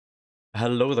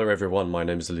Hello there everyone, my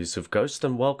name is ElusiveGhost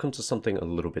and welcome to something a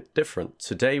little bit different.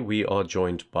 Today we are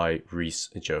joined by Reece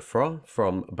Socials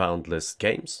from Boundless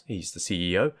Games. He's the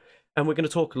CEO, and we're going to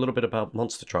talk a little bit about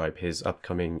Monster Tribe, his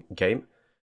upcoming game.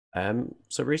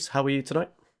 So Reece, how are you tonight?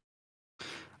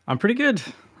 I'm pretty good.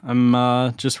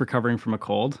 I'm just recovering from a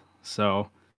cold, so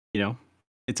you know,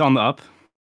 it's on the up.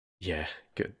 Yeah,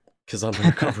 good. Because I'm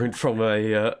recovering from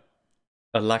a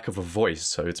lack of a voice,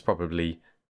 so it's probably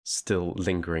still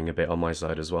lingering a bit on my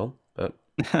side as well. But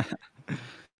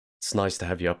it's nice to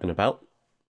have you up and about.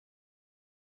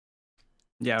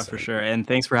 Yeah, for So, sure. And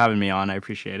thanks for having me on. I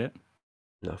appreciate it.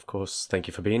 no, of course, thank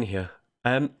you for being here.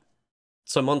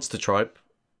 So Monster Tribe,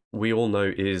 we all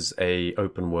know is a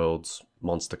open world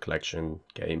monster collection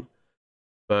game,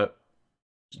 but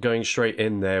going straight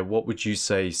in there, what would you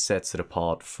say sets it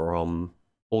apart from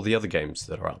all the other games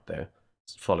that are out there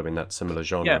following that similar Yeah.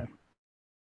 genre?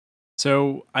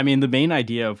 So, I mean, the main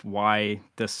idea of why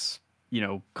this,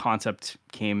 concept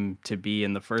came to be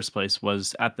in the first place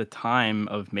was at the time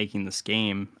of making this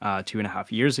game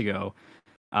 2.5 years ago.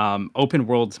 Open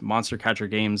world monster catcher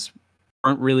games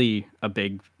weren't really a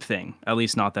big thing, at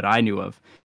least not that I knew of.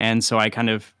 And so I kind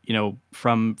of,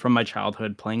 from my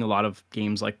childhood playing a lot of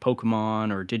games like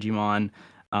Pokemon or Digimon,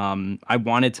 I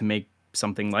wanted to make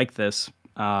something like this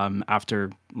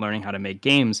after learning how to make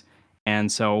games.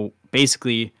 And so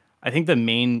basically, I think the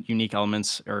main unique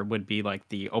elements or would be like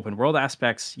the open world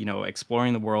aspects,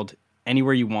 exploring the world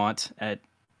anywhere you want at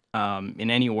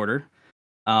in any order.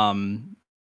 Um,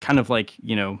 Kind of like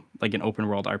like an open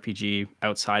world RPG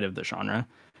outside of the genre.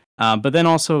 But then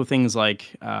also things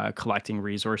like collecting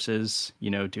resources,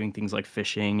 doing things like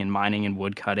fishing and mining and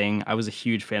wood cutting. I was a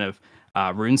huge fan of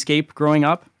RuneScape growing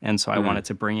up, and so I Mm. wanted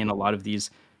to bring in a lot of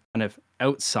these kind of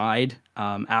outside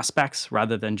aspects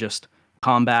rather than just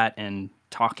combat and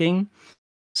talking.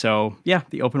 So yeah,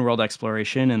 the open world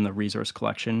exploration and the resource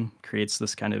collection creates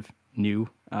this kind of new,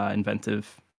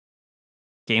 inventive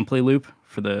gameplay loop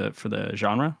for the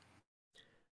genre.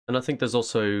 And I think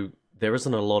there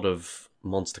isn't a lot of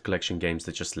monster collection games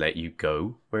that just let you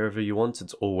go wherever you want.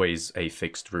 It's always a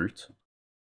fixed route.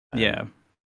 Yeah,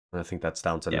 And I think that's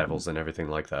down to yeah. levels and everything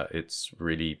like that. It's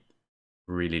really,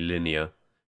 really linear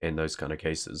in those kind of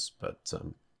cases. But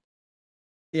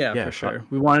Yeah, yeah, for sure.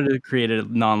 We wanted to create a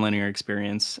non-linear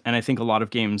experience, and I think a lot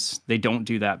of games they don't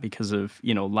do that because of,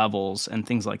 levels and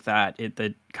things like that. It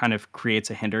that kind of creates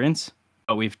a hindrance,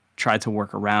 but we've tried to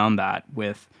work around that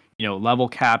with, level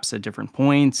caps at different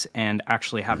points and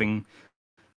actually mm, having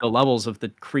the levels of the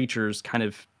creatures kind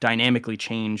of dynamically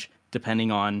change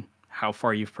depending on how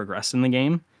far you've progressed in the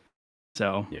game.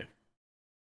 So, yeah,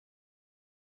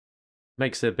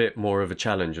 makes it a bit more of a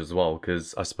challenge as well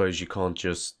because I suppose you can't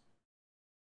just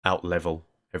out level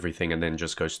everything and then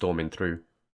just go storming through,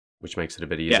 which makes it a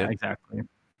bit yeah, easier. exactly.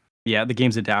 Yeah, the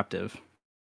game's adaptive,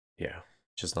 Yeah,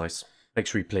 which is nice.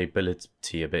 Makes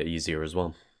replayability a bit easier as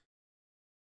well.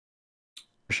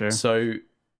 for sure. So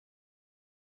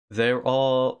there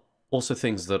are also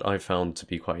things that I found to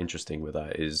be quite interesting with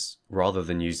that is rather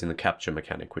than using the capture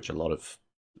mechanic, which a lot of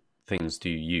things do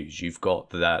use, you've got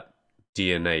that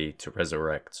DNA to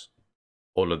resurrect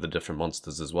all of the different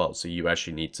monsters as well. So you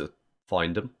actually need to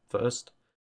find them first.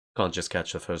 Can't just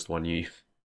catch the first one you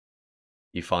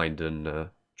find and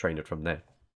train it from there.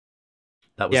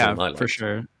 That was Yeah, something I for liked.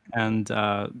 sure. And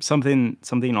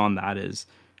something on that is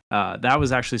that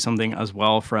was actually something as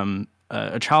well from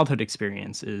a childhood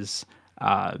experience. Is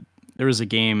there was a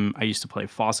game I used to play,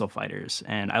 Fossil Fighters,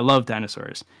 and I love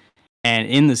dinosaurs. And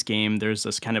in this game, there's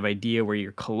this kind of idea where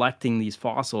you're collecting these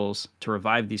fossils to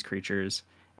revive these creatures.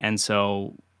 And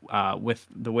so, with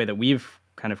the way that we've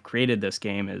kind of created this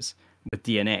game is with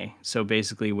DNA. So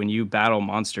basically, when you battle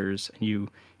monsters and you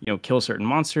kill certain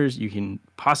monsters, you can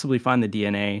possibly find the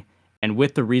DNA. And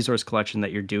with the resource collection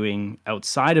that you're doing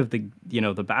outside of the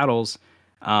the battles,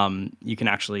 you can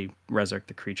actually resurrect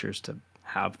the creatures to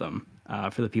have them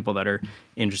for the people that are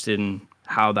interested in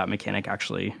how that mechanic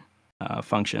actually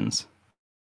functions.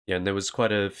 Yeah, and there was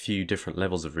quite a few different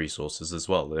levels of resources as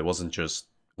well. There wasn't just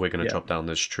we're going to Yeah. chop down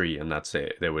this tree and that's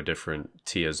it. There were different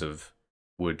tiers of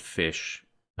wood, fish,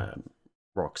 um,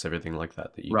 rocks, everything like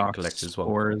that that you could collect Rocks, as well.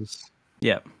 ores.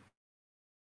 Yeah.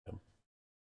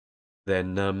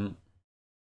 Then,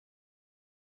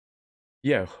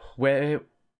 yeah, where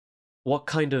what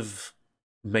kind of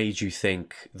made you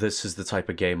think this is the type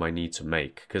of game I need to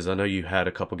make? Because I know you had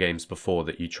a couple games before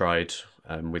that you tried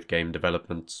with game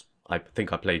development. I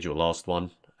think I played your last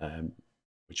one,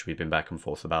 which we've been back and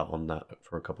forth about on that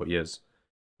for a couple of years.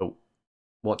 But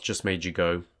what just made you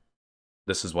go,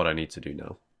 this is what I need to do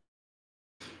now?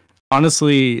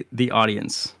 Honestly, the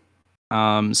audience.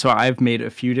 So I've made a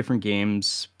few different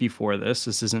games before this.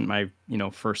 This isn't my,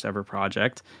 first ever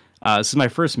project. This is my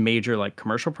first major like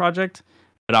commercial project,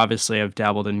 but obviously I've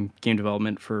dabbled in game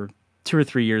development for 2 or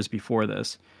 3 years before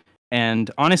this.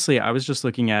 And honestly, I was just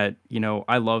looking at,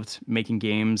 I loved making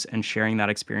games and sharing that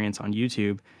experience on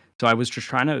YouTube. So I was just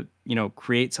trying to,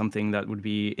 create something that would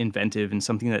be inventive and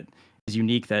something that is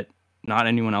unique that not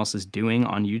anyone else is doing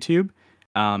on YouTube.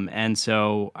 And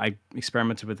so I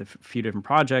experimented with a few different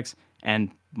projects,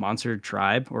 and Monster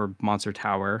Tribe or Monster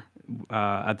Tower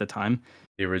at the time,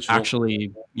 The original.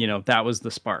 actually, that was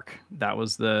the spark. That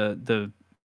was the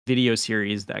video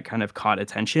series that kind of caught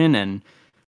attention, and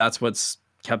that's what's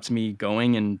kept me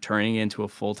going and turning it into a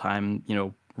full-time,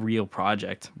 real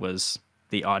project was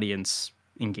the audience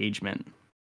engagement.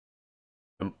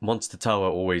 Monster Tower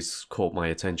always caught my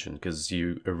attention because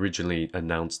you originally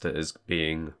announced it as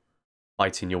being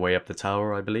fighting your way up the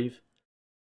tower, I believe.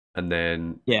 And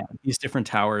then, Yeah, these different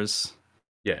towers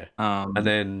yeah. And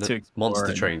then to explore.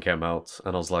 Monster Train came out,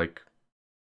 and I was like,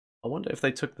 I wonder if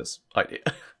they took this idea.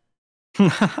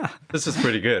 This is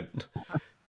pretty good.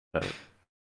 But,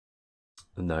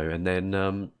 no, and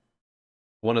then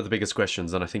one of the biggest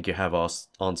questions, and I think you have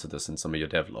answered this in some of your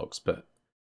devlogs, but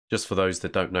just for those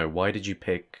that don't know, why did you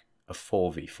pick a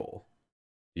 4v4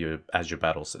 as your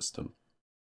battle system?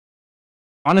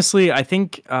 Honestly, I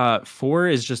think 4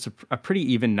 is just a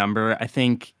pretty even number. I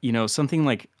think, something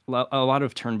like a lot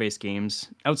of turn-based games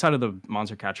outside of the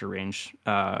Monster Catcher range,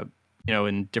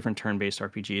 in different turn-based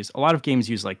RPGs, a lot of games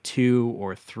use like 2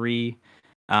 or 3,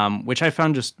 which I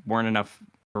found just weren't enough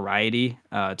variety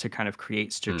to kind of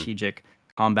create strategic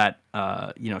combat,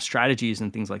 strategies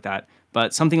and things like that.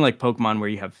 But something like Pokemon, where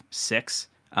you have 6,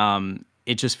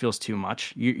 it just feels too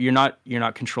much. You're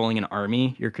not controlling an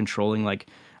army. You're controlling like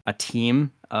a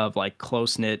team of like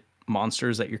close knit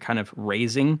monsters that you're kind of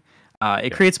raising.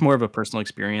 It creates more of a personal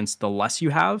experience the less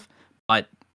you have, but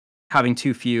having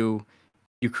too few,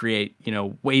 you create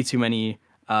way too many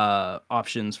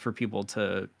options for people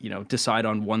to decide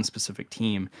on one specific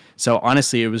team. So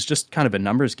honestly, it was just kind of a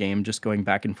numbers game, just going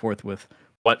back and forth with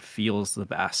what feels the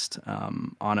best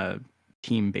on a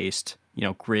team based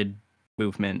grid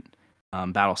movement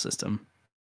battle system.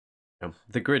 Yeah.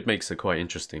 The grid makes it quite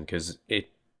interesting because it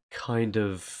kind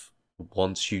of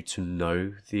wants you to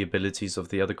know the abilities of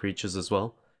the other creatures as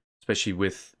well, especially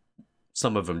with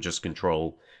some of them just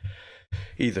control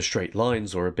either straight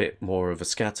lines or a bit more of a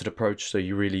scattered approach, so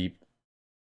you really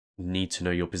need to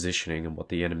know your positioning and what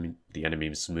the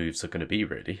enemy's moves are going to be,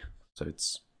 really. So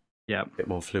it's a bit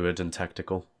more fluid and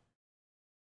tactical.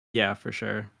 Yeah, for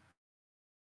sure.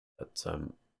 But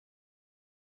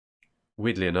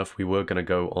weirdly enough, we were going to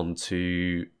go on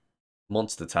to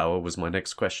Monster Tower was my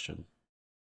next question,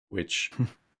 which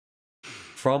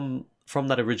from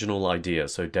that original idea,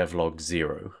 so devlog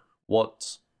 0,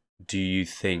 what do you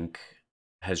think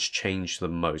has changed the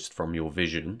most from your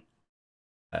vision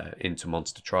into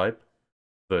Monster Tribe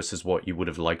versus what you would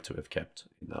have liked to have kept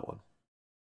in that one?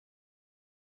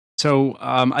 So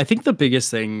I think the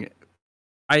biggest thing,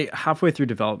 I halfway through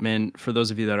development, for those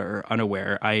of you that are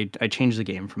unaware, I changed the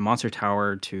game from Monster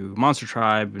Tower to Monster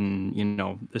Tribe, and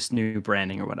this new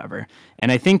branding or whatever.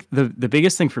 And I think the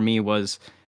biggest thing for me was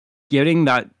getting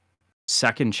that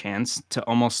second chance to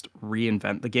almost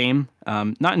reinvent the game.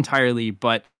 Not entirely,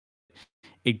 but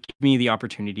it gave me the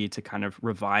opportunity to kind of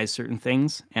revise certain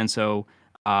things. And so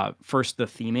first, the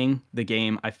theming, the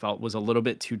game I felt was a little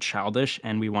bit too childish,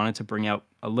 and we wanted to bring out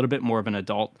a little bit more of an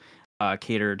adult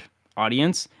catered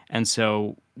audience. And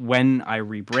so when I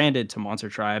rebranded to Monster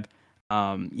Tribe,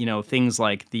 things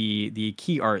like the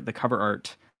key art, the cover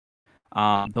art,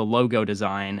 the logo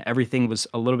design, everything was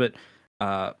a little bit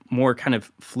more kind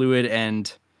of fluid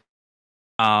and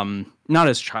not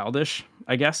as childish,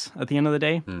 I guess, at the end of the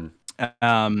day.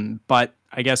 But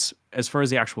I guess as far as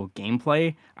the actual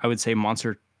gameplay, I would say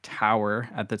Monster Tower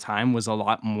at the time was a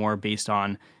lot more based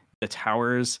on the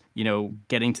towers,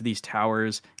 getting to these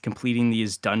towers, completing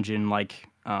these dungeon-like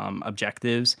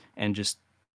objectives, and just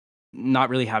not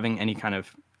really having any kind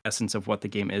of essence of what the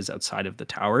game is outside of the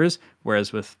towers.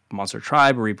 Whereas with Monster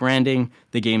Tribe rebranding,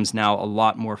 the game's now a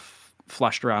lot more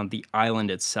fleshed around the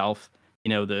island itself,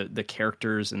 the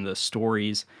characters and the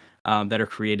stories that are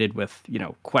created with,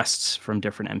 quests from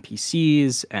different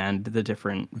NPCs and the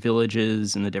different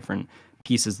villages and the different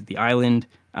pieces of the island.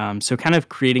 So kind of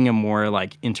creating a more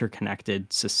like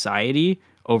interconnected society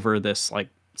over this like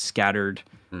scattered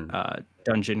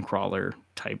dungeon crawler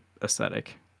type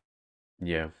aesthetic.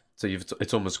 Yeah. So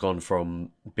it's almost gone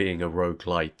from being a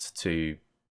roguelite to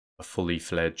a fully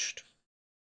fledged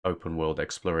open world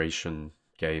exploration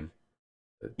game.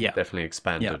 Yeah. Definitely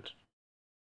expanded.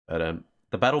 But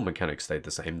the battle mechanics stayed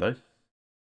the same though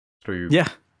through Yeah,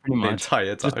 pretty the much.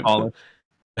 entire Just time. polished.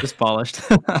 Just polished.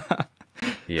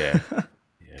 Yeah,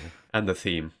 yeah, and the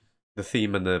theme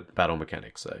and the battle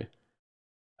mechanics. So,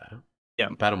 uh, Yeah.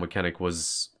 battle mechanic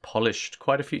was polished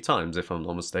quite a few times, if I'm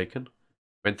not mistaken.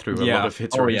 Went through a lot Yeah. of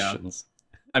Oh yeah. iterations.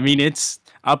 I mean, it's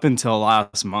up until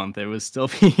last month, it was still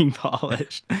being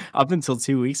polished. Up until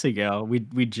 2 weeks ago,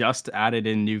 we just added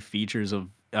in new features of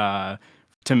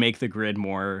to make the grid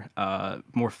more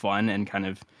fun and kind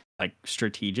of like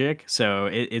strategic. So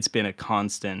it's been a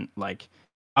constant like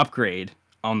upgrade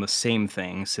on the same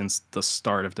thing since the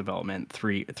start of development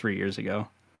three years ago.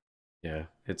 Yeah,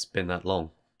 it's been that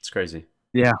long. It's crazy.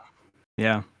 Yeah,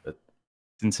 yeah, But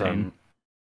it's insane.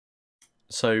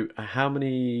 so how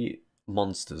many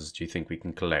monsters do you think we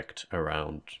can collect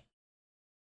around?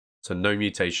 So no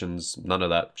mutations, none of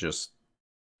that, just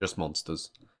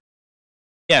monsters.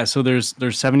 Yeah, so there's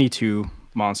 72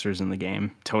 monsters in the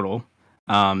game total,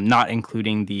 not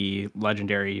including the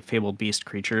legendary fabled beast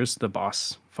creatures, the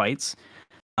boss fights,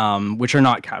 which are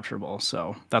not capturable.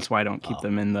 So that's why I don't keep Oh,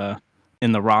 them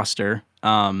in the roster.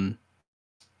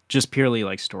 Just purely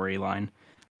like storyline.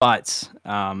 But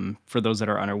for those that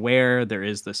are unaware, there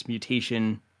is this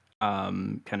mutation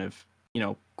kind of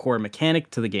core mechanic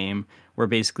to the game where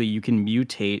basically you can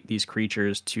mutate these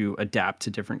creatures to adapt to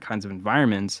different kinds of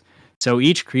environments. So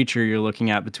each creature you're looking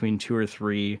at between two or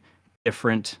three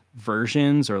different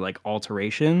versions or like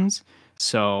alterations.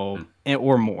 So hmm.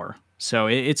 or more. So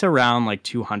it's around like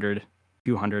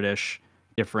 200-ish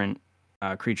different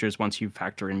creatures once you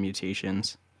factor in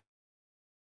mutations.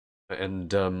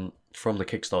 And from the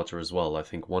Kickstarter as well, I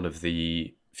think one of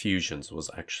the fusions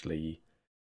was actually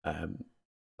um,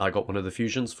 I got one of the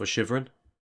fusions for Shivrin,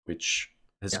 which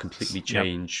has Yes. completely Yep.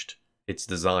 changed its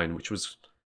design, which was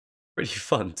pretty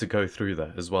fun to go through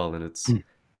that as well. And it's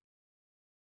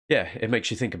yeah, it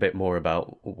makes you think a bit more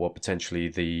about what potentially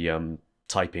the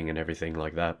typing and everything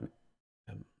like that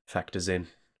factors in,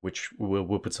 which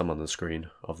we'll put some on the screen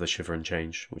of the Shivrin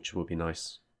change, which will be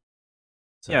nice.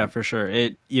 Yeah, So for sure.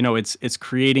 It's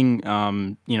creating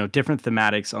different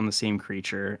thematics on the same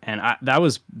creature, and that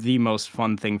was the most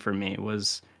fun thing for me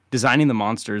was designing the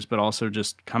monsters, but also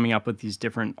just coming up with these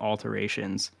different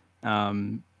alterations,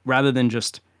 rather than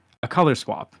just a color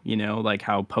swap. Like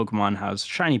how Pokemon has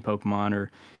shiny Pokemon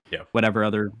or yeah, whatever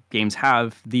other games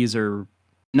have. These are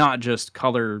not just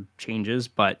color changes,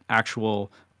 but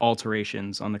actual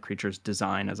alterations on the creature's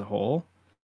design as a whole.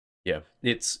 yeah,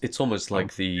 it's almost So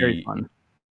like very fun,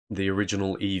 the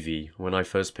original Eevee when I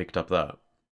first picked up that,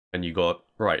 and you got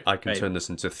right. I can right? turn this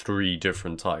into three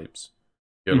different types.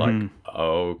 You're like, Hmm.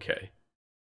 okay,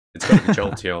 it's got to be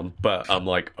Jolteon, but I'm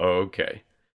like, okay.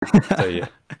 So yeah,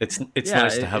 it's Yeah,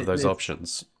 nice to have those it's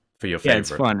options for your yeah, it's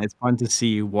favorite. fun. It's fun to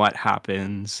see what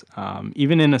happens,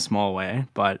 even in a small way.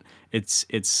 But it's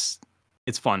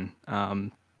fun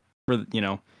for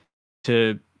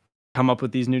to come up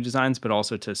with these new designs, but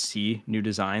also to see new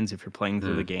designs if you're playing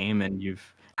through the Mm. game and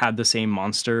you've had the same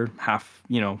monster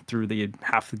through the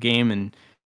half the game and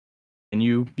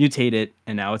you mutate it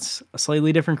and now it's a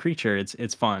slightly different creature.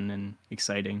 It's fun and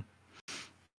exciting.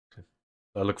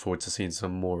 I look forward to seeing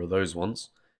some more of those ones.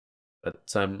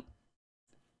 But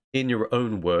in your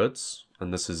own words,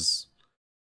 and this is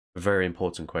a very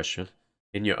important question,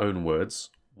 in your own words,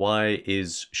 why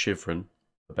is Shivrin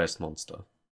the best monster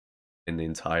in the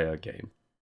entire game?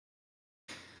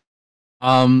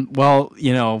 Well,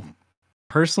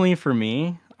 personally for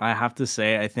me, I have to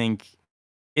say I think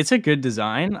it's a good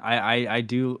design. I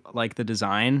do like the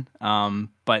design,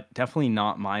 but definitely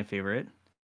not my favorite.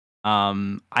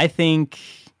 I think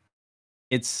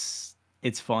it's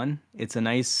fun. It's a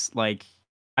nice like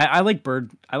I like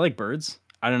birds.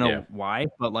 I don't Yeah. know why,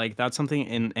 but like that's something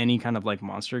in any kind of like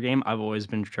monster game. I've always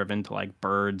been driven to like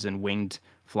birds and winged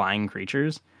flying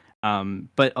creatures.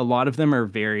 But a lot of them are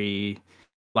very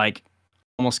like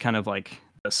almost kind of like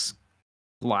this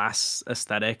glass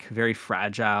aesthetic, very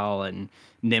fragile and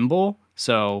nimble.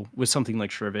 So with something like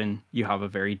Shriven, you have a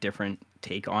very different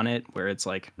take on it, where it's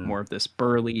like Mm. more of this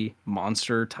burly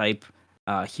monster type,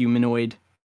 humanoid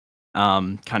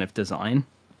kind of design,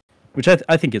 which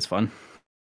I think is fun.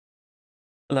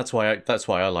 And that's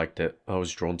why I liked it. I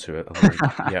was drawn to it. I'm like,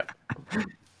 yeah,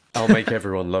 I'll make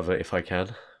everyone love it if I can.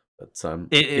 But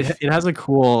It has a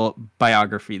cool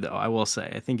biography though, I will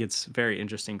say. I think it's a very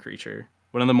interesting creature.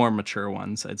 One of the more mature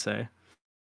ones, I'd say.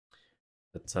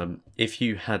 if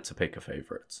you had to pick a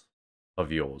favorite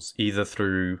of yours, either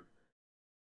through,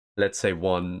 let's say,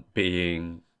 one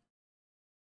being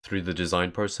through the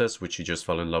design process, which you just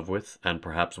fell in love with, and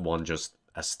perhaps one just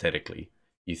aesthetically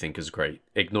you think is great,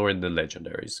 ignoring the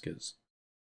legendaries, because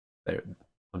They're,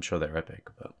 I'm sure they're epic,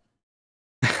 but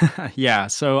Yeah,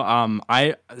 so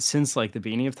I since like the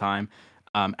beginning of time,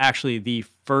 actually the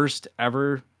first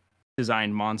ever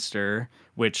designed monster,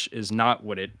 which is not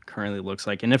what it currently looks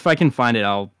like. And if I can find it,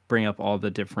 I'll bring up all the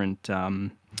different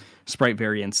sprite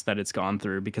variants that it's gone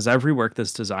through because I've reworked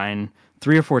this design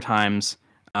 3 or 4 times.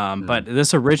 But mm,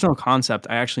 this original concept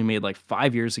I actually made like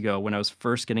 5 years ago when I was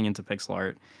first getting into pixel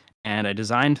art, and I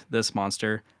designed this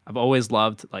monster. I've always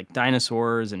loved like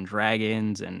dinosaurs and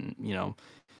dragons and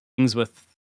things with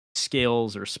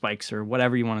scales or spikes or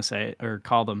whatever you want to say or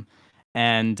call them.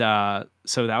 And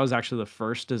so that was actually the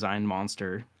first design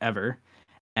monster ever.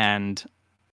 And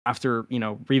after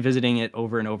revisiting it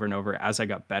over and over and over as I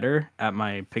got better at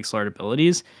my pixel art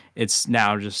abilities, it's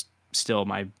now just still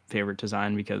my favorite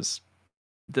design because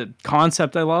the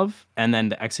concept I love, and then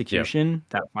the yeah, execution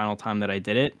that final time that I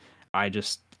did it, I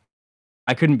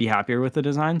couldn't be happier with the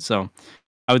design. So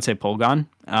I would say Polygon,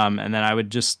 and then I would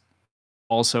just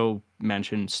also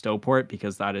mention Stowport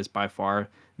because that is by far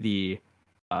the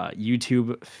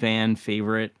YouTube fan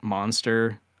favorite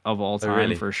monster of all oh time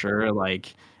really? for sure.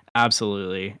 Like,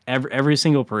 absolutely, every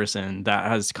single person that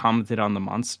has commented on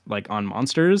the on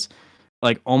monsters,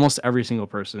 like almost every single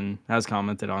person has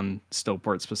commented on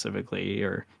Stowport specifically,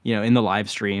 or in the live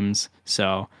streams.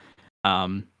 So,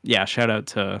 yeah, shout out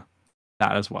to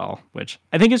that as well, which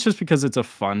I think it's just because it's a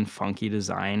fun, funky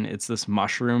design. It's this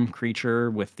mushroom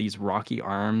creature with these rocky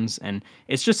arms, and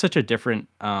it's just such a different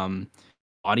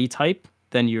body type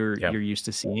than Yeah, you're used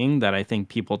to seeing that I think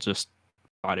people just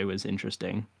thought it was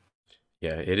interesting.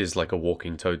 yeah. It is like a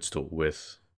walking toadstool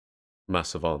with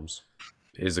massive arms.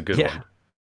 It is a good Yeah. one.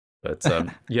 But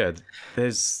yeah,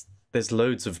 there's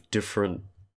loads of different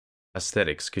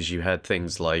aesthetics because you had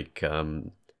things like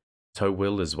Toe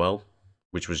Will as well,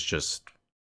 which was just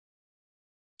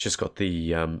got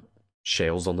the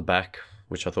shales on the back,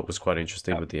 which I thought was quite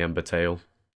interesting Yep. with the ember tail.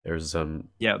 There's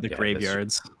Yeah, the yeah,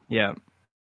 graveyards. Yeah.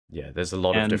 there's a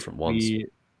lot of And different ones.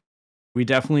 we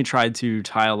definitely tried to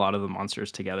tie a lot of the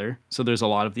monsters together. So there's a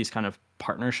lot of these kind of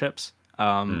partnerships,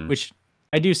 Mm, which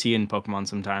I do see in Pokemon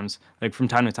sometimes. Like from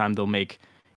time to time, they'll make,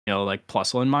 like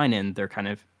Plusle and Minun. They're kind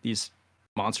of these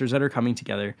monsters that are coming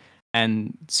together.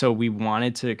 And so we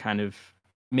wanted to kind of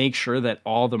make sure that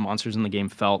all the monsters in the game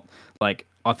felt like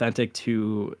authentic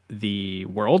to the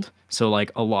world. So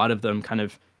like a lot of them kind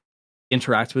of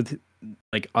interact with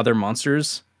like other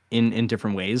monsters in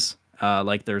different ways.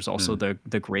 Like there's also mm.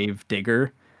 the Grave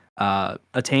Digger,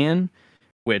 Atan,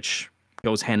 which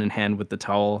goes hand in hand with the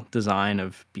towel design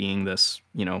of being this,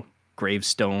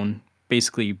 gravestone,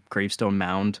 basically gravestone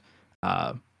mound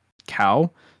uh, cow.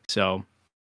 So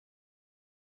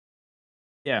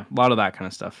yeah, a lot of that kind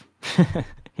of stuff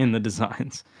in the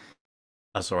designs.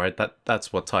 That's all right.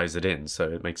 That's what ties it in,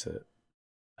 so it makes it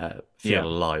feel Yeah.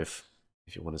 alive,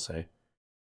 if you want to say.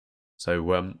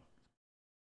 So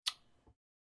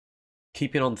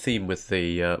keeping on theme with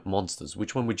the monsters,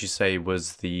 which one would you say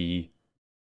was the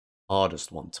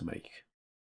hardest one to make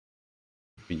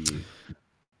for you?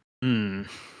 Hmm.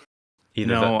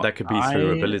 Either No, that could be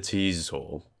through I abilities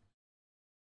or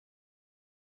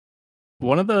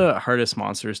one of the hardest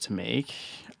monsters to make,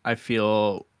 I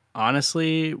feel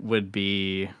honestly would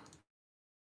be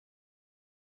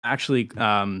actually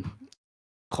Cloman.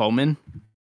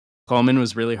 Cloman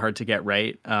was really hard to get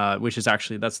right, which is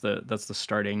actually that's the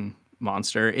starting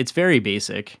monster. It's very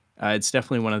basic. It's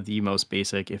definitely one of the most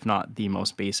basic, if not the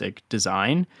most basic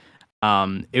design.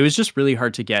 It was just really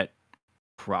hard to get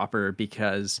proper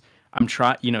because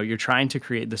you're trying to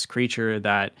create this creature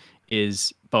that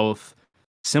is both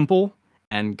simple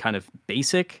and kind of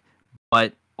basic,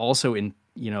 but also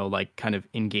like kind of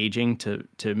engaging to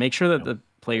make sure that no. the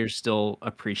players still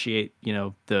appreciate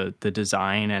the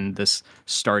design and this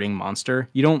starting monster.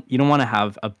 You don't want to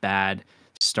have a bad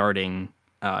starting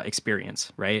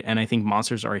experience, right? And I think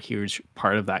monsters are a huge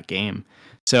part of that game.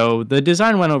 So the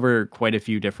design went over quite a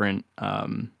few different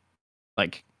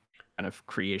like kind of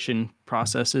creation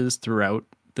processes throughout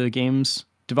the game's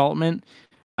development.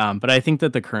 But I think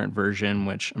that the current version,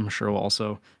 which I'm sure we'll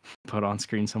also put on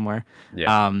screen somewhere,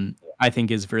 Yeah. I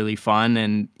think is really fun.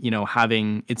 And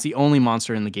having it's the only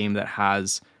monster in the game that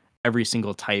has every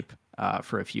single type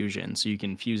for a fusion, so you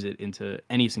can fuse it into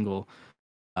any single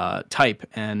type.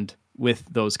 And with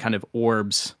those kind of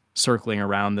orbs circling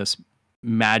around this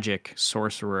magic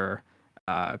sorcerer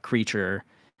creature,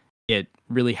 it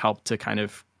really helped to kind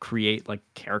of create like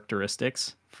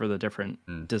characteristics for the different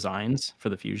Mm. designs for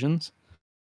the fusions.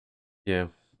 Yeah.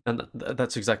 And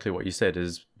that's exactly what you said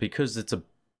is because it's a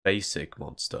basic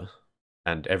monster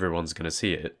and everyone's going to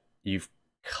see it, you've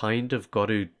kind of got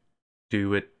to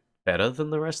do it better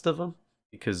than the rest of them.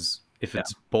 because if Yeah,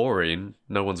 it's boring,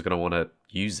 no one's going to want to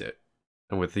use it.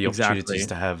 And with the opportunities exactly.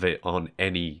 to have it on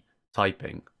any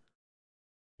typing,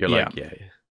 you're Yeah. like, yeah,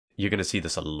 you're going to see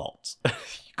this a lot. You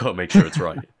got to make sure it's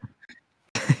right.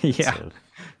 Yeah, So,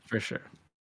 for sure.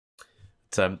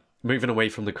 moving away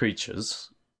from the creatures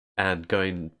and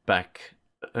going back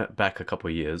a couple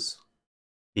of years,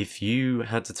 if you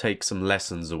had to take some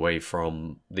lessons away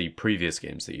from the previous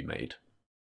games that you made,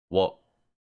 what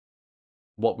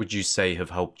what would you say have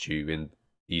helped you in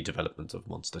the development of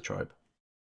Monster Tribe?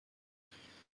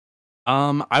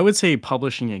 I would say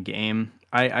publishing a game.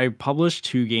 I published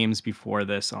 2 games before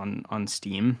this on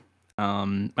Steam.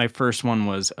 My first one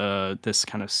was this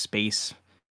kind of space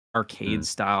arcade Mm,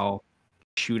 style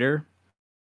shooter,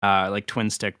 like twin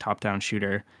stick top down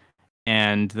shooter.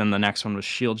 And then the next one was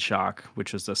Shield Shock,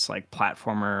 which was this like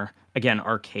platformer, again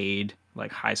arcade,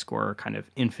 like high score kind of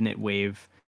infinite wave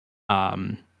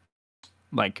um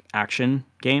like action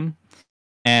game.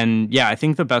 And yeah, I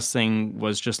think the best thing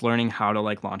was just learning how to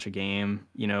like launch a game,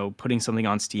 putting something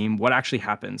on Steam. What actually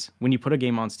happens when you put a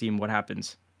game on Steam? What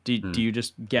happens? Do mm, you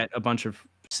just get a bunch of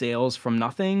sales from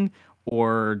nothing,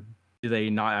 or do they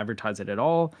not advertise it at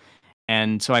all?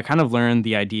 And so I kind of learned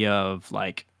the idea of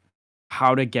like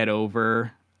how to get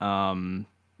over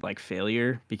like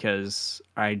failure, because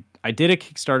I did a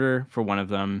Kickstarter for one of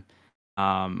them,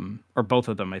 or both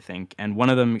of them I think, and one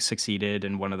of them succeeded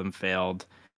and one of them failed.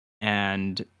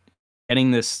 And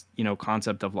getting this,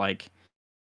 concept of like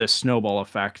the snowball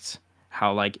effect,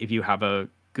 how like if you have a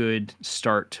good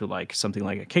start to like something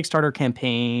like a Kickstarter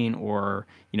campaign, or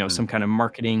mm. some kind of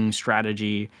marketing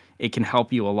strategy, it can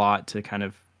help you a lot to kind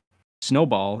of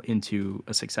snowball into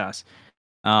a success.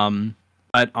 um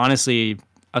but honestly,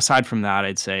 aside from that,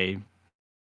 I'd say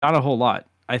not a whole lot.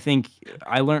 I think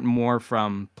I learned more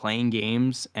from playing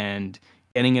games and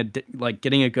getting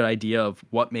a good idea of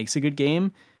what makes a good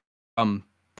game from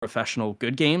professional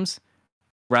good games,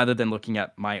 rather than looking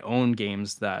at my own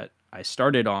games that I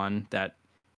started on that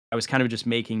I was kind of just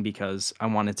making because I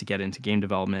wanted to get into game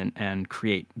development and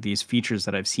create these features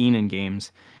that I've seen in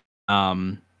games.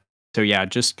 Um, so yeah,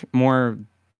 just more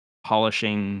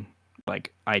polishing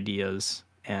like ideas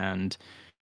and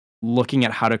looking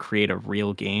at how to create a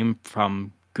real game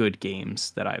from good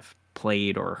games that I've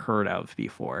played or heard of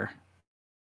before.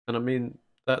 And I mean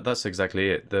that's exactly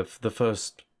it. The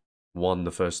first one,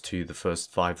 the first two, the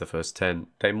first five, the first 10,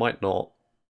 they might not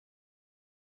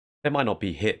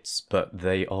be hits, but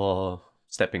they are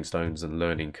stepping stones and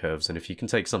learning curves. And if you can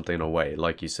take something away,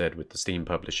 like you said, with the Steam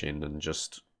publishing and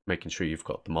just making sure you've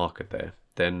got the market there,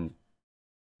 then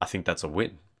I think that's a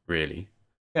win, really.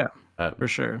 Yeah, for Um,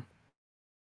 sure.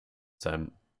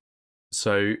 um,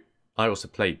 so I also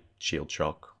played Shield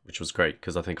Shock, which was great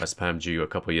because I think I spammed you a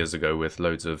couple of years ago with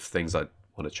loads of things I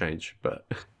want to change. But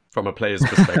from a player's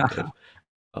perspective,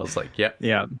 I was like, yeah.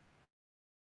 Yeah.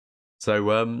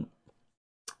 So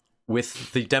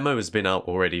with the demo has been out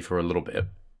already for a little bit,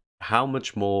 how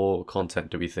much more content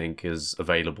do we think is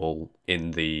available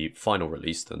in the final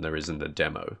release than there is in the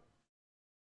demo?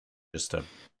 Just a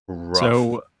rough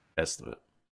So estimate.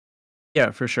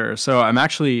 yeah, for sure. So I'm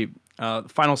actually the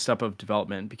final step of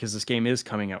development, because this game is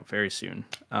coming out very soon.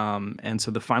 And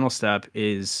so the final step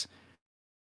is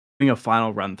doing a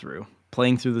final run through,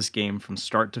 playing through this game from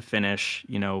start to finish,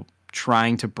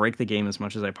 trying to break the game as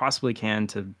much as I possibly can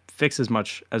to fix as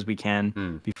much as we can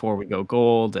Hmm. before we go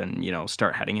gold and,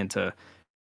 start heading into,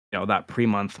 that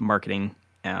pre-month marketing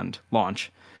and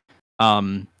launch.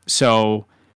 So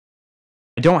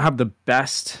I don't have the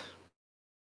best,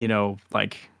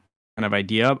 like kind of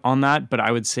idea on that, but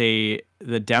I would say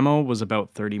the demo was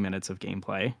about 30 minutes of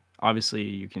gameplay. Obviously,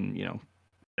 you can,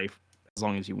 play as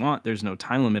long as you want. There's no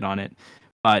time limit on it,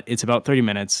 but it's about 30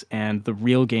 minutes. And the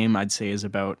real game, I'd say, is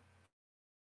about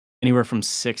anywhere from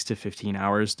 6 to 15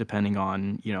 hours, depending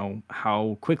on,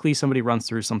 how quickly somebody runs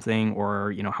through something,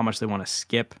 or, how much they want to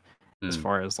skip, as Hmm.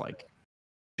 far as like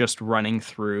just running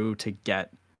through to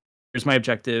get, here's my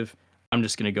objective. I'm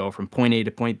just going to go from point A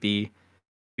to point B,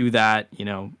 do that,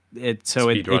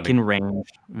 Speed it can running. range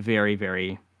very,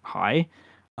 very high.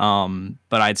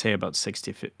 But I'd say about 6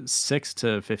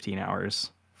 to 15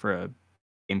 hours for a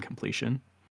game completion.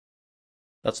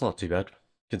 That's not too bad.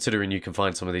 Considering you can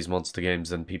find some of these monster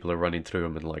games and people are running through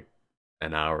them in like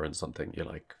an hour and something, you're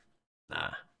like,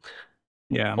 nah.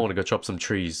 Yeah. I want to go chop some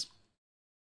trees.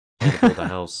 I want to build a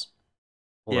house.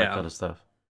 All that Yeah. kind of stuff.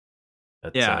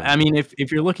 But Yeah. I mean,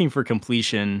 if you're looking for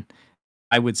completion,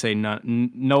 I would say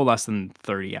no less than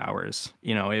 30 hours.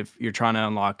 If you're trying to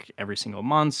unlock every single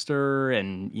monster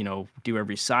and, do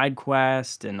every side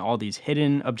quest and all these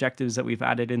hidden objectives that we've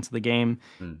added into the game,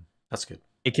 that's good.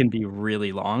 it can be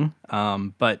really long.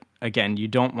 But again, you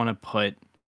don't want to put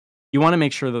you want to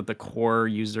make sure that the core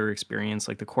user experience,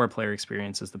 like the core player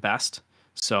experience, is the best.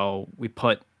 So we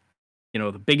put,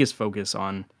 the biggest focus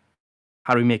on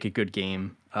how do we make a good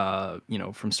game,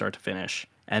 from start to finish,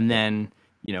 and Yeah. then,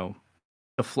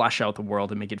 to flesh out the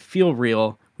world and make it feel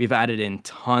real. We've added in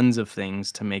tons of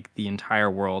things to make the entire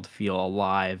world feel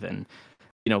alive and,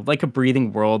 like a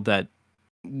breathing world that,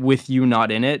 with you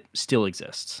not in it, still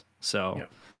exists. So Yeah.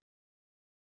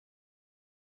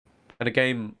 And a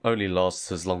game only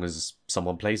lasts as long as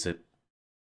someone plays it.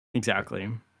 exactly.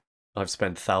 I've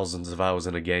spent thousands of hours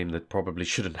in a game that probably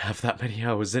shouldn't have that many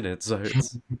hours in it, so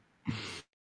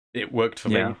it worked for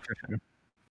Yeah, me. for sure.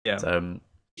 Yeah.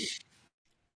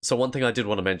 So one thing I did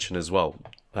want to mention as well,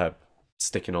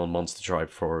 sticking on Monster Tribe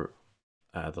for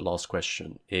the last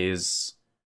question, is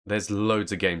there's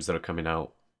loads of games that are coming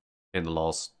out in the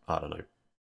last, I don't know,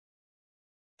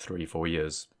 3-4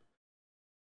 years.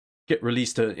 Get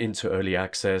released into early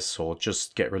access or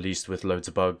just get released with loads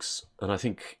of bugs. And I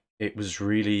think it was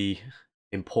really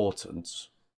important,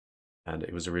 and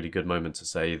it was a really good moment to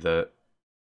say that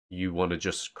you want to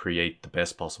just create the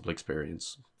best possible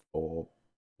experience for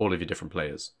all of your different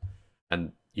players.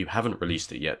 And you haven't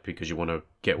released it yet because you want to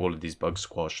get all of these bugs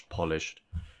squashed, polished,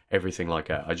 everything like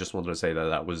that. I just wanted to say that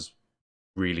that was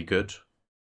really good,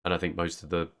 and I think most of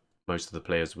the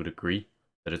players would agree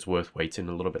that it's worth waiting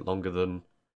a little bit longer than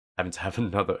having to have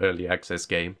another early access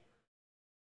game,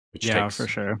 which Yeah, for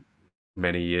takes sure.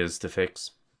 many years to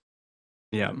fix.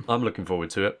 Yeah. I'm looking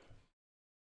forward to it.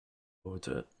 Forward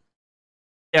to it.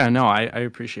 Yeah, no, I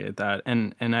appreciate that.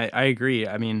 And I agree.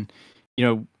 I mean,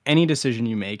 any decision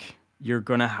you make, you're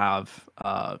gonna have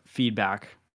feedback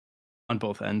on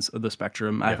both ends of the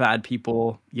spectrum. I've Yeah, had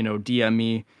people, DM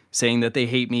me saying that they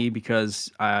hate me because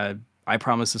I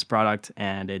promised this product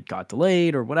and it got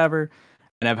delayed or whatever.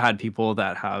 And I've had people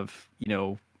that have,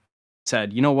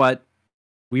 said, you know what,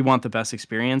 we want the best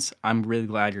experience. I'm really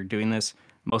glad you're doing this.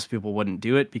 Most people wouldn't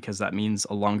do it because that means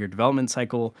a longer development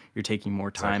cycle. You're taking more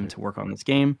time exactly. to work on this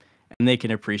game, and they can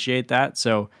appreciate that.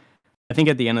 So I think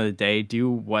at the end of the day,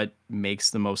 do what makes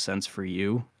the most sense for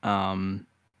you. In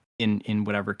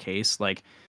whatever case, like,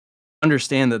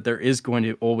 understand that there is going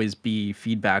to always be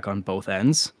feedback on both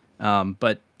ends.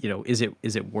 But is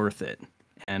it worth it?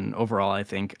 And overall, I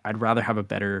think I'd rather have a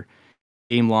better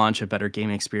game launch, a better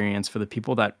game experience for the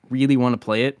people that really want to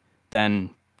play it than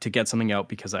to get something out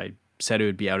because I said it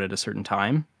would be out at a certain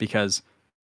time. Because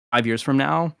 5 years from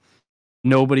now,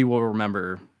 nobody will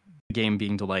remember the game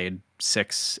being delayed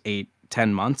 6, 8,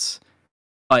 10 months.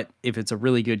 But if it's a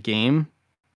really good game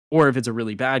or if it's a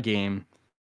really bad game,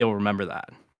 they'll remember that.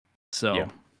 Yeah, So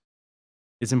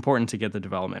it's important to get the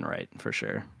development right for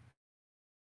sure.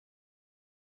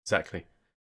 exactly.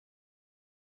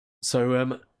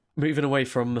 So, moving away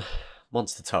from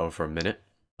Monster Tower for a minute,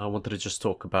 I wanted to just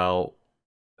talk about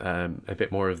a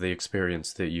bit more of the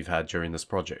experience that you've had during this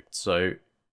project. So,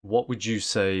 what would you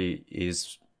say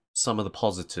is some of the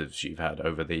positives you've had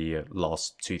over the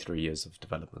last 2-3 years of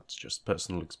development, just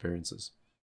personal experiences?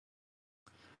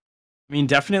 I mean,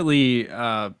 definitely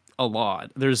a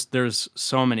lot. There's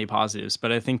so many positives,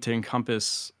 but I think to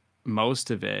encompass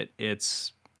most of it,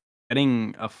 it's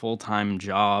getting a full-time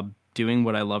job, doing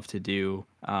what I love to do,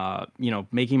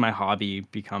 making my hobby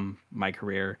become my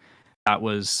career. That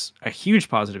was a huge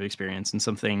positive experience and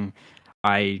something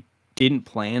I didn't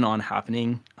plan on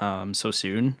happening so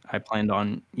soon. I planned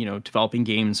on, developing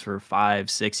games for 5,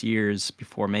 6 years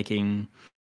before making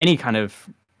any kind of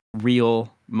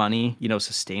real money,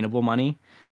 sustainable money.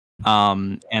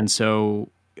 And so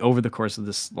over the course of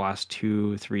this last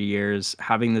 2, 3 years,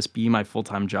 having this be my full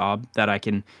time job that I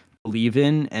can believe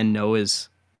in and know is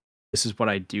this is what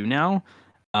I do now,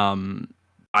 um,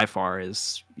 by far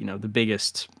is the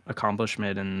biggest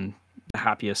accomplishment and the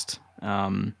happiest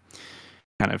kind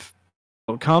of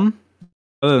outcome.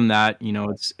 Other than that,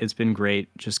 it's been great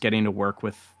just getting to work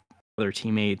with other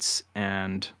teammates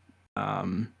and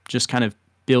just kind of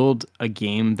build a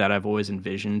game that I've always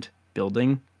envisioned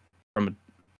building from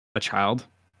a child.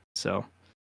 So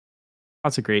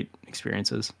lots of great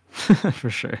experiences for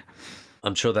sure.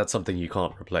 I'm sure that's something you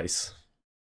can't replace.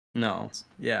 No,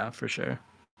 yeah, for sure.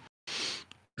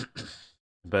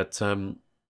 But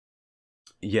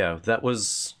yeah, that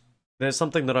was. There's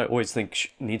something that I always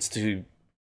think needs to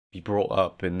be brought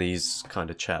up in these kind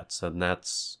of chats, and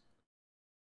that's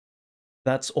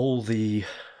all the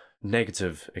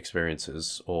negative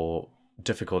experiences or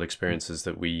difficult experiences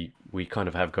that we kind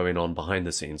of have going on behind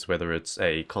the scenes, whether it's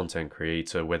a content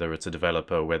creator, whether it's a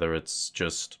developer, whether it's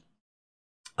just,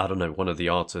 I don't know, one of the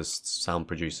artists, sound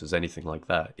producers, anything like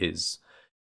that, is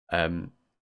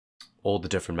all the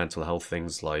different mental health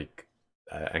things like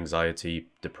anxiety,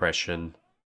 depression.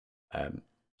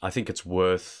 I think it's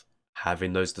worth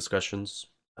having those discussions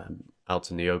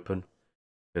out in the open,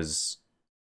 because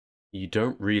you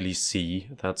don't really see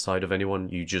that side of anyone.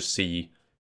 You just see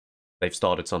they've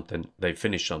started something, they've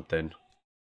finished something,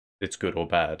 it's good or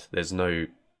bad. There's no,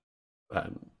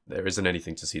 there isn't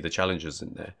anything to see the challenges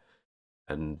in there.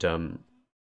 And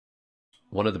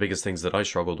one of the biggest things that I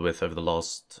struggled with over the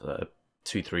last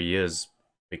 2-3 years,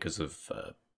 because of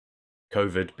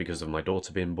COVID, because of my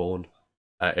daughter being born,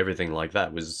 everything like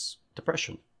that, was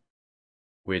depression.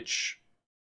 Which,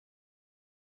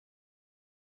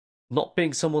 not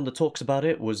being someone that talks about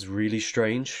it, was really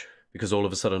strange, because all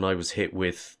of a sudden I was hit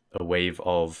with a wave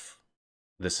of,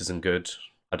 this isn't good,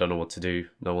 I don't know what to do,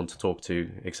 no one to talk to,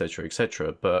 etc.,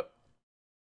 etc. But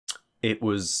it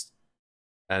was,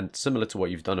 and similar to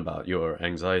what you've done about your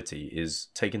anxiety, is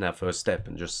taking that first step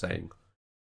and just saying,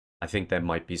 I think there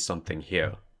might be something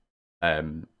here.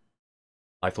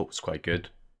 I thought was quite good.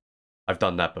 I've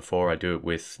done that before. I do it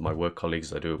with my work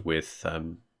colleagues. I do it with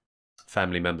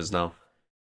family members now.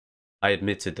 I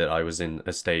admitted that I was in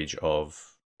a stage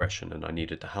of depression and I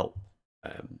needed to help.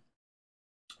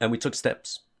 And we took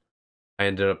steps. I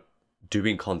ended up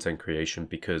doing content creation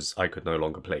because I could no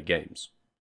longer play games.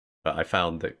 But I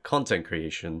found that content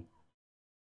creation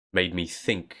made me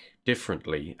think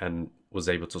differently and was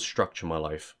able to structure my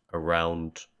life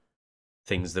around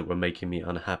things that were making me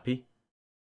unhappy.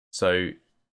 So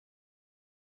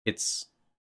it's,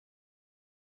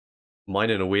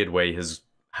 mine in a weird way has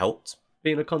helped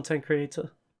being a content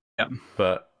creator. Yeah.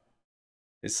 But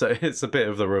it's a bit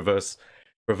of the reverse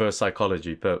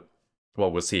psychology, but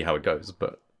well, we'll see how it goes,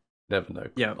 but never know.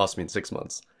 Yeah. Ask me in 6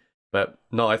 months. But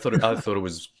no, I thought it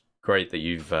was great that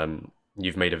you've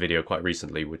made a video quite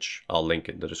recently, which I'll link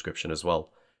in the description as well,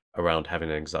 around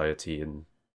having anxiety and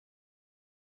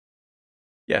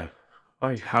yeah,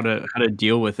 how to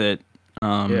deal with it.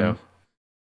 Yeah.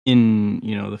 In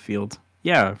the field.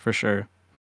 Yeah, for sure.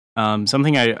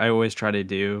 Something I always try to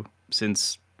do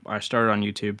since I started on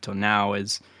YouTube till now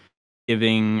is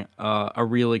giving a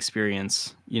real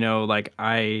experience. Like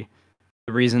the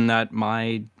reason that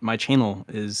my channel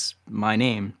is my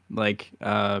name, like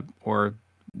or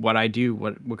what I do,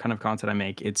 what kind of content I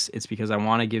make, it's because I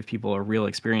want to give people a real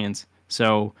experience.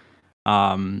 So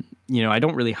I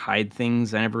don't really hide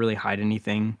things. I never really hide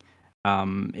anything.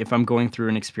 If I'm going through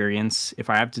an experience, if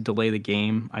I have to delay the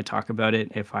game, I talk about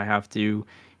it. If I have to,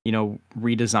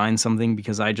 redesign something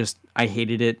because I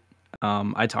hated it,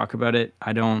 I talk about it.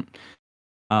 I don't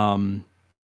kind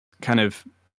of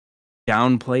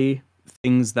downplay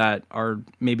things that are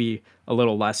maybe a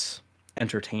little less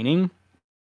entertaining.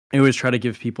 I always try to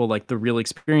give people like the real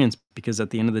experience, because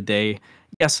at the end of the day,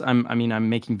 yes, I'm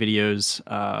making videos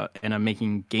and I'm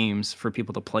making games for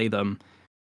people to play them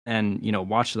and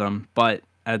watch them, but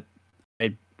I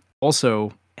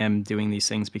also am doing these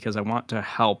things because I want to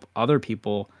help other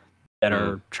people that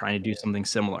are trying to do something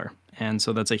similar. And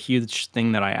so that's a huge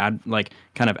thing that I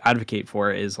kind of advocate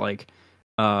for, is like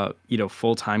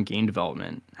full-time game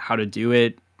development, how to do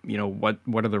it, what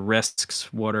are the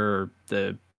risks, what are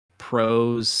the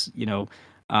pros,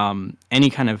 any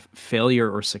kind of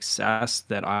failure or success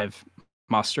that I've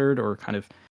mustered or kind of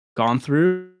gone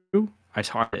through, I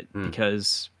taught it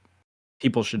because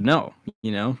people should know,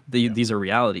 these are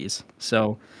realities.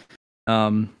 So,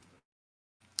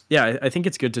 yeah, I think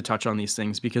it's good to touch on these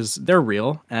things because they're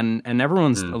real, and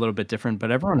everyone's a little bit different, but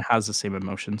everyone has the same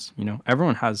emotions.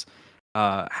 Everyone has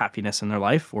happiness in their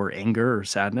life, or anger or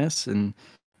sadness, and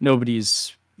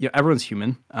everyone's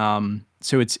human.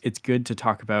 So it's good to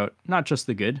talk about not just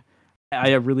the good.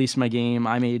 I released my game,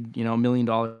 I made $1 million,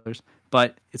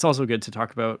 but it's also good to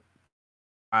talk about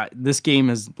this game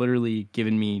has literally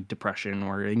given me depression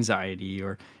or anxiety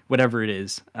or whatever it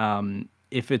is.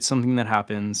 If it's something that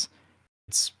happens,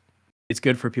 it's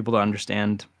good for people to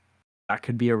understand that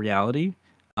could be a reality.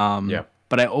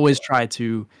 But I always try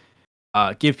to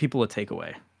give people a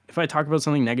takeaway. If I talk about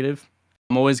something negative,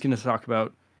 I'm always going to talk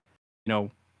about,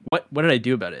 what did I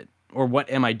do about it? Or what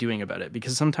am I doing about it?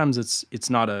 Because sometimes it's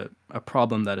not a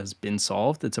problem that has been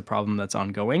solved. It's a problem that's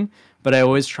ongoing. But I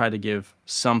always try to give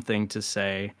something to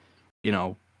say,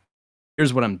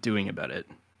 here's what I'm doing about it.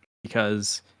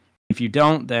 Because if you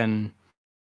don't, then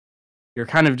you're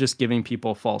kind of just giving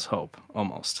people false hope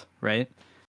almost, right?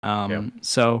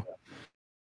 So,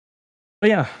 but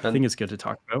yeah, I think it's good to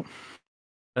talk about.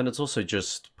 And it's also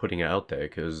just putting it out there,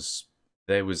 because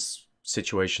there was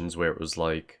situations where it was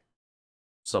like,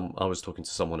 I was talking to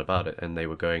someone about it and they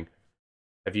were going,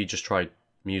 have you just tried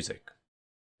music?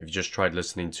 Have you just tried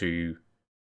listening to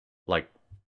like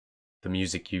the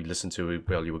music you listened to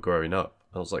while you were growing up?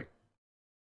 I was like,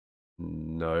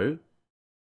 no.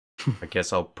 I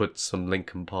guess I'll put some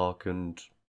Linkin Park and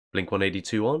Blink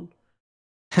 182 on,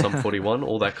 Sum 41,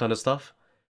 all that kind of stuff.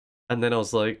 And then I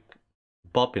was like,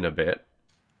 bopping a bit.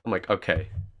 I'm like, okay.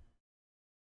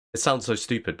 It sounds so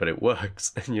stupid, but it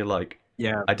works. And you're like,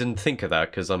 Yeah. I didn't think of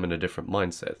that because I'm in a different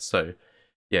mindset. So,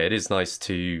 yeah, it is nice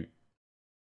to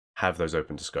have those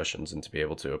open discussions and to be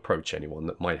able to approach anyone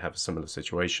that might have a similar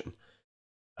situation.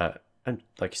 And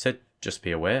like you said, just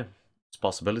be aware. It's a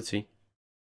possibility.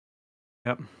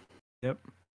 Yep. Yep.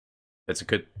 It's a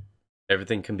good,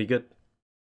 everything can be good,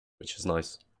 which is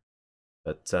nice.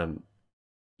 But,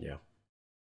 yeah.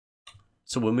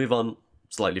 So we'll move on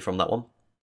slightly from that one.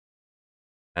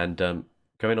 And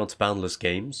going on to Boundless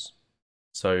Games.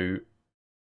 So,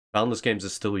 Boundless Games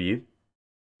is still you,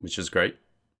 which is great.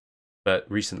 But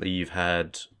recently you've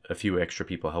had a few extra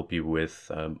people help you with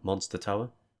Monster Tower.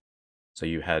 So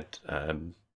you had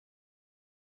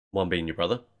one being your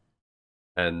brother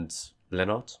and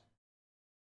Leonard.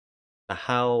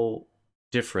 How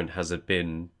different has it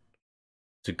been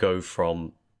to go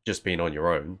from just being on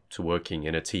your own to working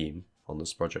in a team on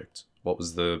this project?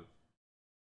 Was there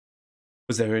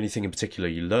anything in particular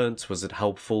you learnt? Was it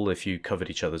helpful if you covered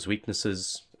each other's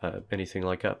weaknesses? Anything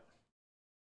like that?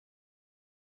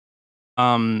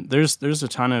 There's a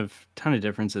ton of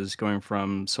differences going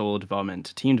from solo development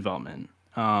to team development.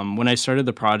 When I started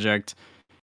the project,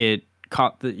 it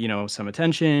caught some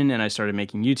attention, and I started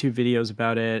making YouTube videos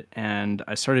about it, and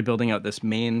I started building out this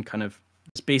main kind of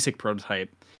this basic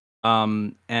prototype.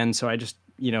 And so I just,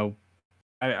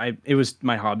 I it was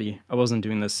my hobby. I wasn't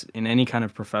doing this in any kind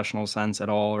of professional sense at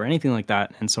all or anything like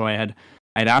that. And so I'd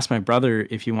asked my brother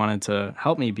if he wanted to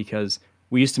help me, because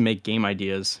we used to make game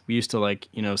ideas. We used to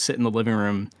sit in the living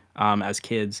room as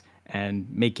kids and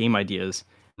make game ideas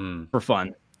for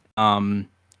fun.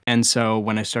 And so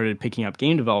when I started picking up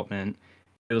game development,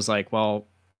 it was like, well,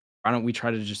 why don't we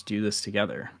try to just do this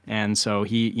together? And so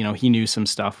he knew some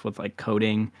stuff with like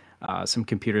coding, some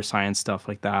computer science stuff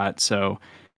like that. So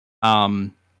I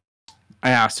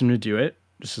asked him to do it.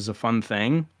 This is a fun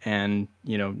thing. And,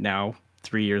 now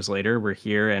 3 years later, we're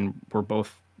here and we're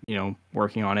both,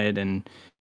 working on it. And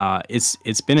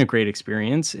it's been a great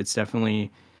experience. It's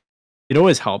definitely, it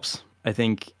always helps. I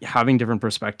think having different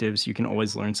perspectives, you can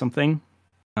always learn something.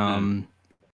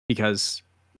 Because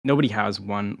nobody has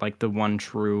the one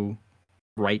true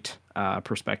right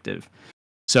perspective.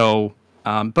 So,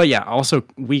 but yeah, also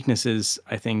weaknesses,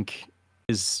 I think,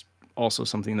 is also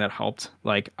something that helped.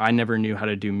 Like, I never knew how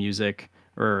to do music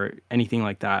or anything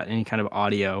like that, any kind of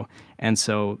audio. And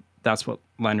so that's what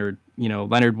Leonard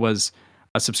was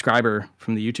a subscriber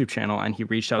from the YouTube channel, and he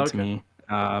reached out to me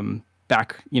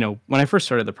back, when I first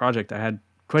started the project. I had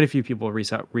quite a few people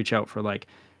reach out for like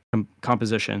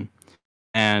composition,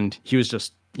 and he was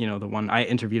just, the one. I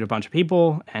interviewed a bunch of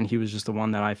people, and he was just the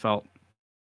one that I felt,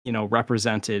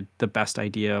 represented the best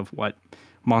idea of what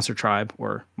Monster Tribe,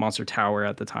 or Monster Tower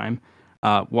at the time,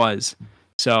 was.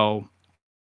 So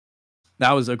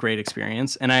that was a great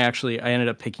experience. And I ended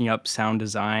up picking up sound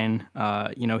design.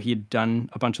 He'd done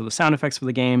a bunch of the sound effects for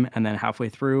the game, and then halfway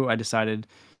through, I decided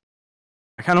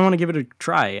I kind of want to give it a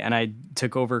try, and I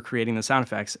took over creating the sound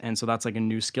effects. And so that's like a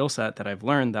new skill set that I've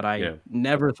learned that I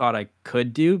never thought I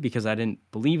could do, because I didn't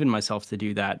believe in myself to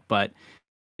do that. But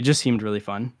it just seemed really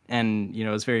fun, and it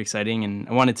was very exciting, and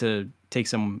I wanted to take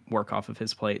some work off of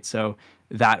his plate. So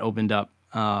that opened up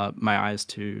my eyes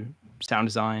to sound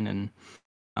design,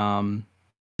 and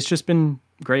it's just been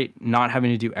great not having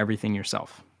to do everything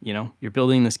yourself. You're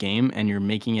building this game, and you're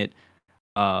making it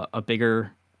a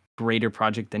bigger, greater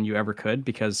project than you ever could,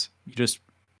 because you just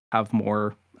have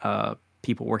more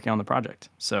people working on the project.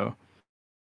 So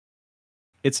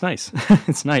it's nice.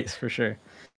 It's nice for sure.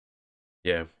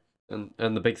 Yeah.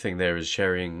 And the big thing there is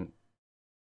sharing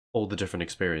all the different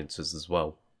experiences as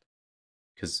well.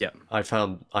 Because I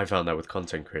found that with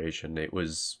content creation, it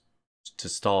was, to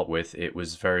start with, it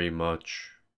was very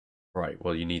much, right,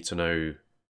 well, you need to know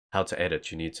how to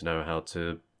edit, you need to know how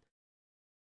to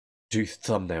do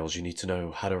thumbnails, you need to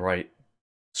know how to write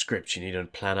scripts, you need to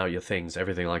plan out your things,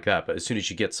 everything like that. But as soon as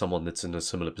you get someone that's in a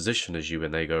similar position as you,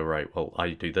 and they go, right, well,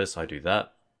 I do this, I do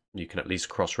that, you can at least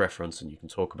cross-reference and you can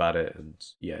talk about it. And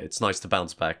yeah, it's nice to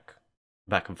bounce back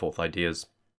and forth ideas.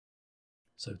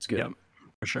 So it's good. Yeah,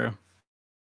 for sure.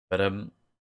 But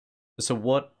so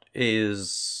what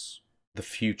is the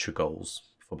future goals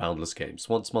for Boundless Games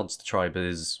once Monster Tribe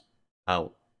is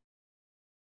out?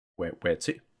 Where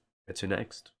to? Where to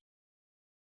next?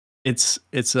 It's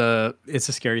a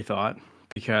scary thought,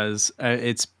 because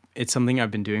it's something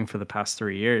I've been doing for the past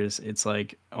 3 years. It's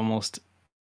like almost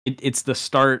it's the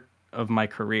start of my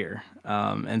career.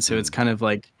 And so it's Mm. kind of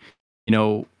like, you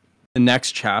know, the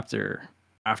next chapter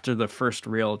after the first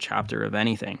real chapter of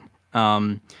anything.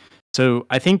 Um, so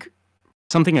I think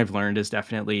something I've learned is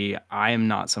definitely I am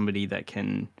not somebody that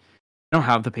can, I don't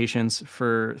have the patience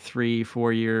for 3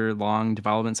 4 year long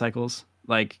development cycles.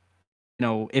 Like,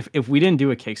 if we didn't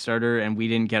do a Kickstarter and we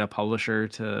didn't get a publisher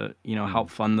to, Mm. help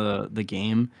fund the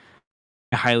game,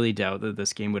 I highly doubt that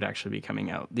this game would actually be coming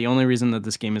out. The only reason that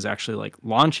this game is actually like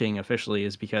launching officially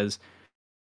is because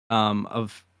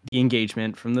of the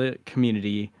engagement from the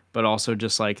community, but also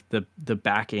just like the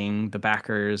backing, the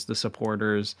backers, the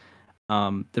supporters,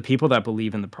 the people that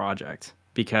believe in the project.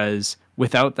 Because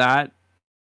without that,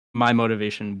 my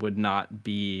motivation would not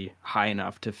be high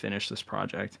enough to finish this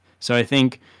project. So I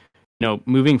think,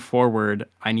 moving forward,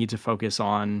 I need to focus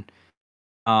on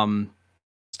um,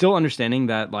 still understanding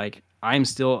that like I'm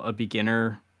still a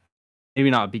beginner,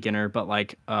 maybe not a beginner, but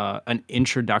like an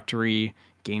introductory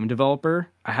game developer.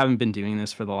 I haven't been doing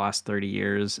this for the last 30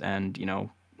 years and,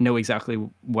 know exactly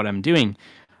what I'm doing.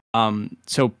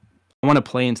 So I want to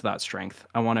play into that strength.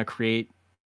 I want to create,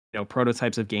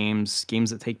 prototypes of games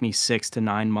that take me 6 to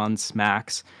 9 months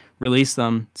max, release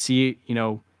them, see,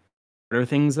 what are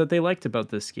things that they liked about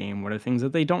this game? What are things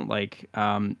that they don't like?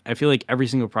 I feel like every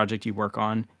single project you work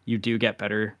on, you do get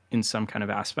better in some kind of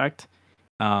aspect.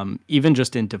 Even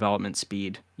just in development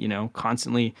speed,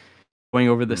 constantly going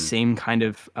over the Mm. same kind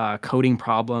of coding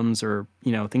problems or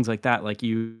things like that. Like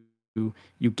you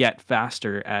get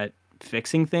faster at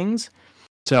fixing things.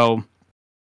 So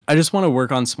I just want to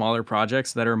work on smaller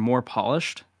projects that are more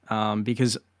polished,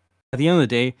 because at the end of the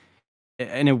day,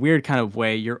 in a weird kind of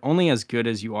way, you're only as good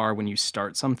as you are when you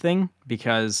start something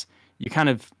because you kind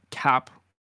of cap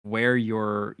where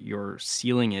your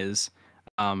ceiling is,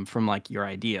 from like your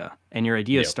idea, and your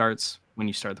idea Yeah. starts when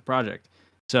you start the project.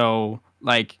 So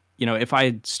like, if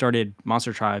I started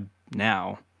Monster Tribe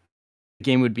now, the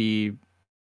game would be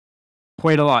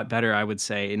quite a lot better, I would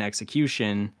say, in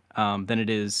execution, than it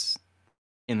is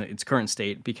in its current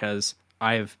state because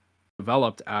I've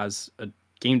developed as a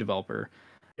game developer.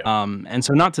 Yeah. And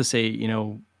so not to say,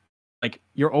 like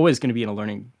you're always going to be in a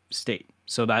learning state.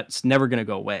 So that's never going to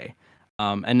go away.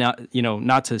 And not,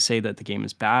 not to say that the game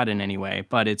is bad in any way,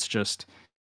 but it's just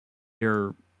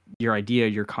your your idea,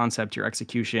 your concept, your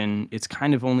execution, it's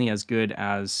kind of only as good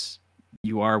as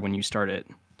you are when you start it.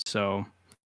 So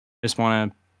I just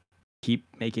want to keep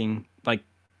making like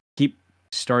keep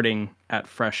starting at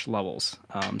fresh levels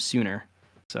sooner.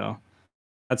 So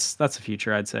that's the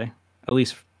future, I'd say, at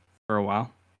least for a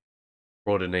while.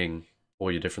 Broadening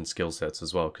all your different skill sets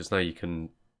as well, because now you can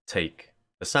take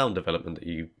the sound development that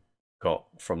you got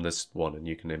from this one and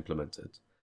you can implement it.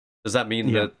 Does that mean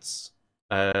Yeah.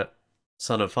 that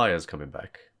Son of Fire is coming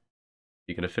back?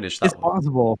 You're gonna finish It's that one?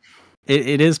 possible.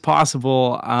 It is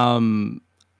possible.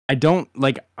 I don't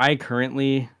like. I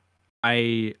currently,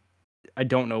 I I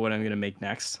don't know what I'm gonna make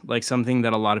next. Like something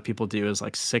that a lot of people do is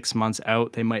like 6 months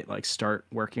out, they might like start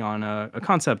working on a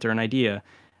concept or an idea.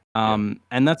 Yeah.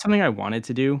 And that's something I wanted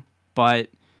to do, but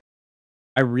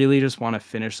I really just want to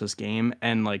finish this game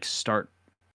and like start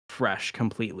fresh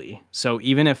completely. So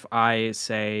even if I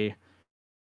say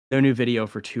no new video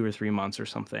for 2 or 3 months or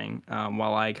something,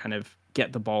 while I kind of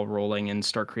get the ball rolling and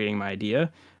start creating my idea,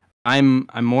 I'm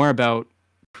more about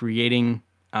creating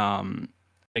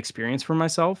experience for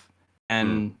myself Mm.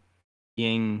 and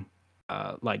being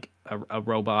like a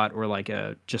robot or like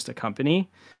a just a company.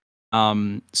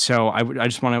 So I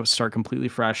just want to start completely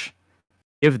fresh.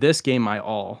 Give this game my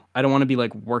all. I don't want to be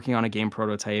like working on a game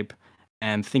prototype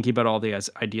and thinking about all the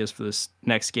ideas for this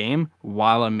next game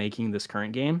while I'm making this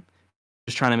current game.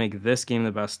 Just trying to make this game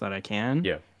the best that I can,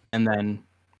 Yeah. and then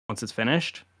once it's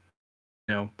finished,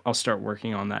 I'll start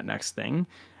working on that next thing.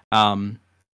 Um,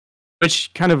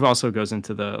 which kind of also goes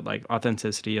into the like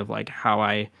authenticity of like how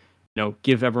I,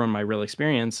 give everyone my real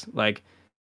experience. Like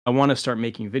I want to start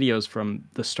making videos from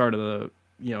the start of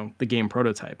the game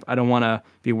prototype. I don't want to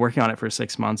be working on it for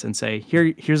 6 months and say,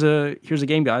 here's a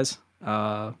game, guys.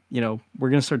 We're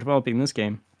gonna start developing this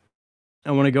game.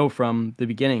 I want to go from the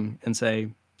beginning and say,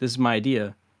 this is my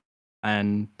idea,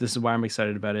 and this is why I'm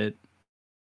excited about it.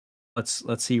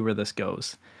 Let's see where this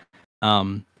goes.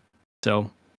 Um,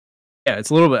 so yeah,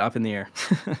 it's a little bit up in the air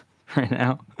right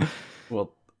now.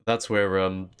 Well, that's where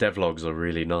devlogs are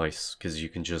really nice because you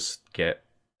can just get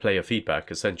player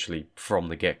feedback essentially from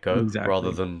the get-go rather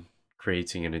Exactly. than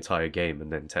creating an entire game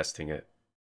and then testing it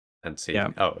and Yeah.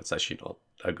 seeing, oh, it's actually not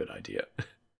a good idea.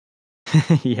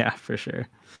 Yeah, for sure.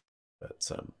 But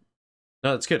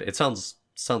no, it's good. It sounds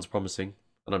promising,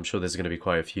 and I'm sure there's going to be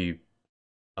quite a few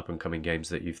up and coming games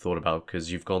that you've thought about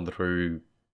because you've gone through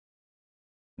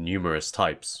numerous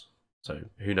types. So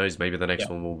who knows? Maybe the next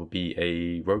Yeah. one will be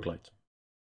a roguelite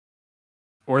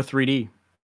Or 3D.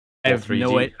 or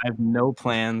 3D. I have no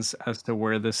plans as to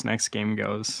where this next game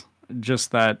goes.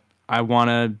 Just that I want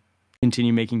to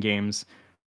continue making games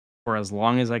for as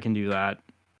long as I can do that,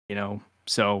 you know.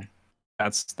 So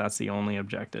that's the only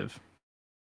objective.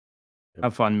 Yep.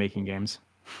 Have fun making games.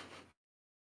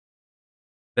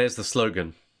 There's the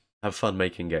slogan: "Have fun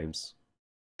making games."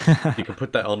 You can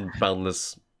put that on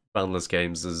Boundless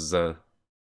Games as a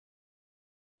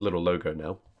little logo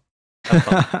now. Have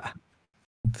fun.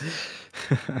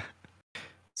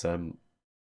 So,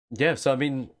 yeah. So I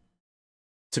mean,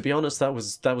 to be honest, that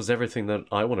was everything that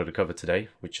I wanted to cover today,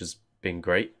 which has been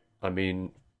great. I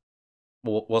mean,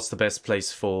 what's the best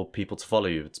place for people to follow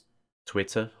you? It's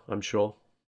Twitter, I'm sure.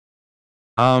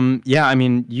 Yeah, I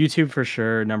mean, YouTube for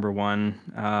sure, number one.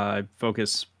 I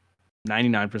focus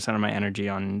 99% of my energy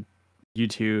on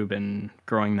YouTube and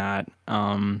growing that.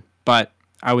 But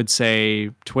I would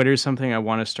say Twitter is something I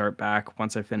want to start back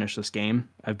once I finish this game.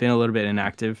 I've been a little bit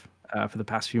inactive for the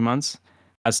past few months.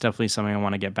 That's definitely something I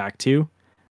want to get back to.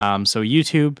 So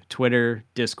YouTube, Twitter,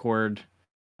 Discord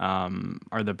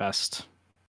are the best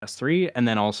three, and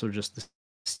then also just the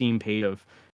Steam page of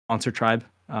Monster Tribe,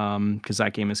 because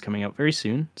that game is coming out very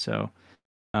soon. So,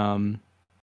 yeah.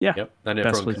 Yep, and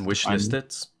everyone can wish list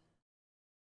it.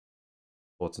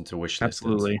 Important to wish list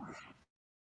Absolutely.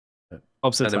 it.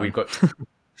 Helps and then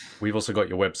we've also got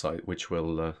your website, which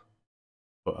we'll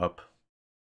put up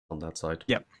on that side.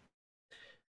 Yep.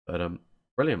 But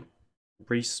brilliant,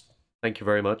 Reece. Thank you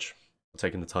very much for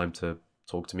taking the time to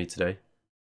talk to me today.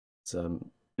 It's,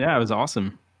 yeah, it was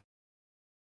awesome.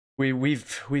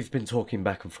 We've been talking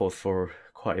back and forth for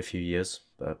quite a few years,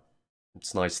 but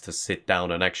it's nice to sit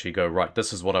down and actually go, right,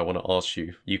 this is what I want to ask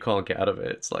you. You can't get out of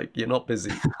it. It's like, you're not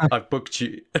busy. I've booked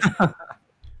you.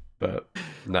 But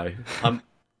no,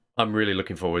 I'm really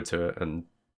looking forward to it, and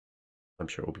I'm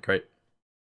sure it'll be great.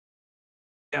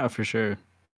 Yeah, for sure.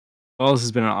 Well, this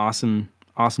has been an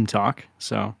awesome talk.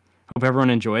 So hope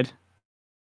everyone enjoyed.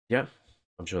 Yeah,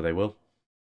 I'm sure they will.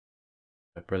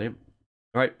 Brilliant.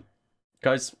 All right,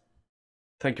 guys,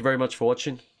 thank you very much for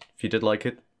watching. If you did like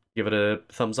it, give it a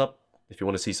thumbs up. If you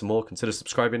want to see some more, consider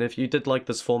subscribing. If you did like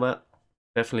this format,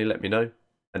 definitely let me know.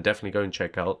 And definitely go and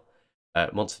check out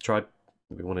Monster Tribe.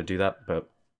 We want to do that. But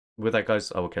with that,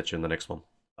 guys, I will catch you in the next one.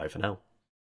 Bye for now.